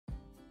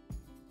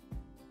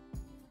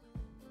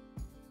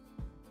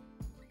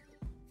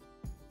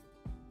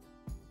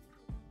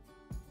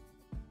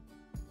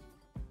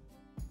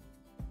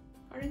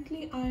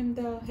Currently, I am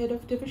the head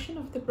of division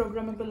of the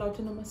Programmable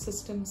Autonomous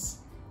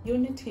Systems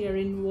unit here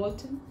in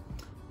Walton,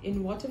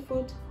 in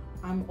Waterford.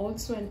 I'm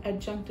also an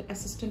adjunct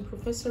assistant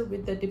professor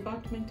with the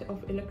Department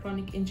of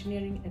Electronic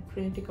Engineering at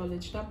Trinity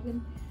College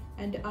Dublin,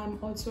 and I'm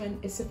also an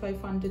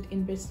SFI funded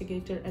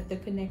investigator at the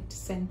Connect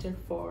Center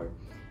for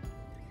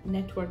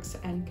Networks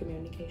and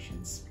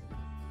Communications.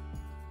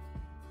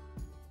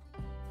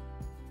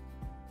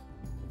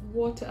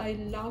 What I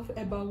love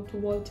about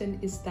Walton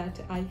is that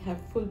I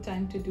have full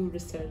time to do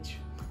research.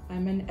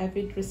 I'm an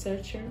avid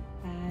researcher,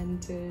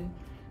 and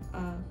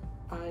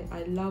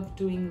I love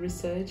doing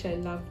research. I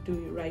love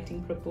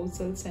writing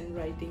proposals and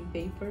writing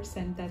papers,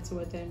 and that's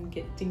what I'm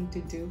getting to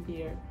do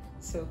here.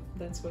 So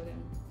that's what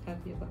I'm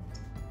happy about.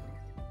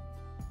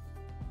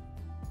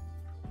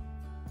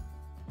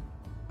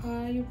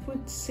 I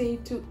would say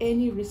to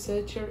any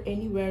researcher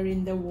anywhere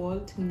in the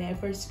world,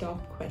 never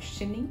stop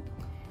questioning.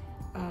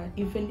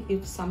 Even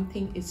if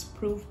something is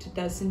proved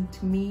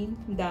doesn't mean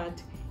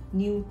that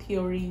new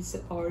theories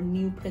or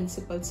new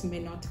principles may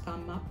not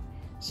come up.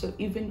 So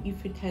even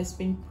if it has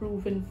been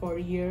proven for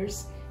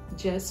years,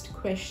 just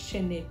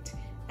question it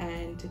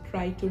and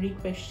try to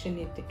re-question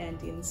it.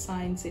 And in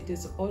science, it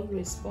is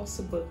always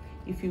possible,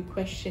 if you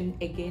question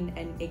again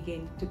and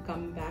again, to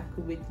come back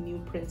with new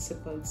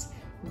principles,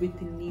 with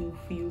new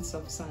fields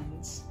of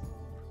science.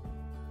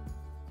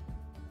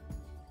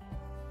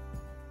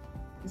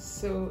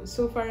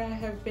 So far I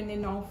have been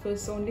in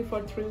office only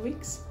for 3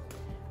 weeks.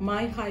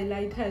 My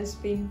highlight has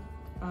been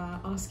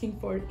asking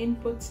for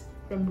inputs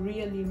from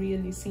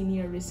really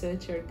senior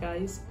researcher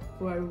guys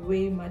who are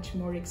way much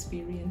more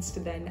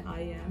experienced than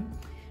I am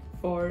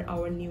for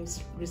our new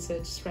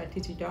research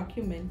strategy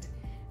document.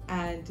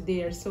 And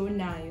they are so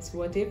nice.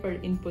 Whatever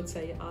inputs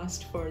I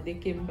asked for, they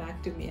came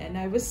back to me, and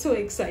I was so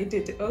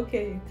excited.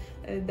 Okay,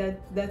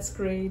 that's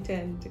great,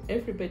 and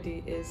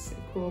everybody is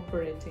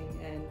cooperating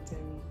and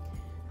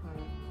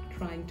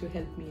trying to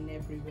help me in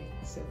every way,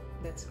 so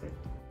that's great.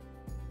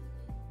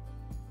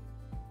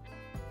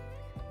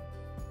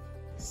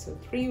 So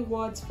 3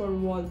 words for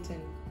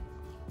Walton: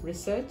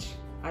 research,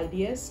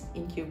 ideas,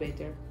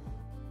 incubator.